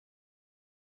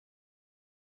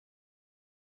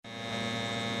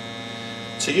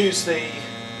To use the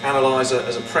analyzer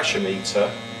as a pressure meter,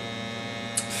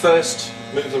 first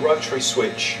move the rotary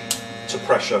switch to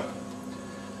pressure.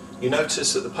 You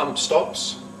notice that the pump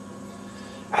stops.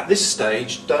 At this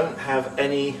stage, don't have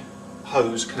any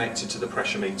hose connected to the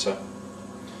pressure meter.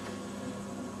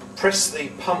 Press the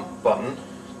pump button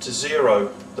to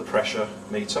zero the pressure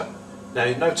meter. Now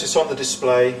you notice on the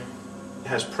display it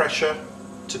has pressure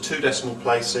to 2 decimal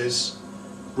places,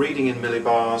 reading in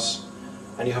millibars,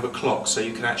 and you have a clock so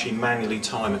you can actually manually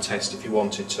time a test if you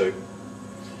wanted to.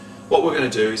 What we're going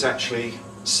to do is actually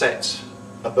set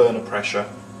a burner pressure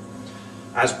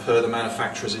as per the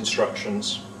manufacturer's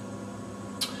instructions.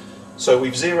 So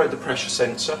we've zeroed the pressure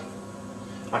sensor.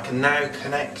 I can now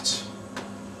connect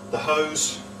the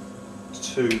hose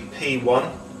to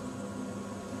P1.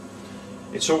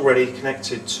 It's already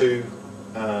connected to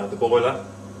the boiler.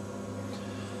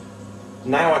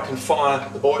 Now I can fire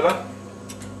the boiler.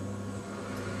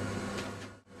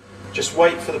 Just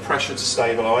wait for the pressure to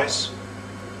stabilise.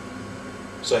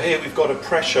 So here we've got a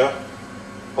pressure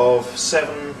of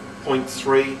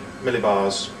 7.3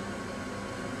 millibars.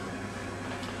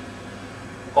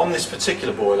 On this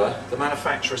particular boiler, the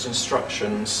manufacturer's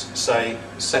instructions say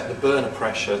set the burner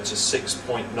pressure to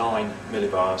 6.9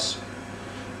 millibars.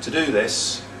 To do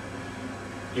this,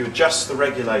 you adjust the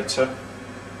regulator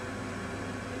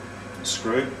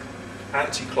screw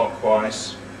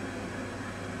anti-clockwise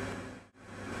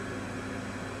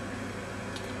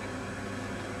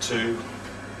to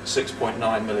 6.9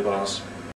 millibars.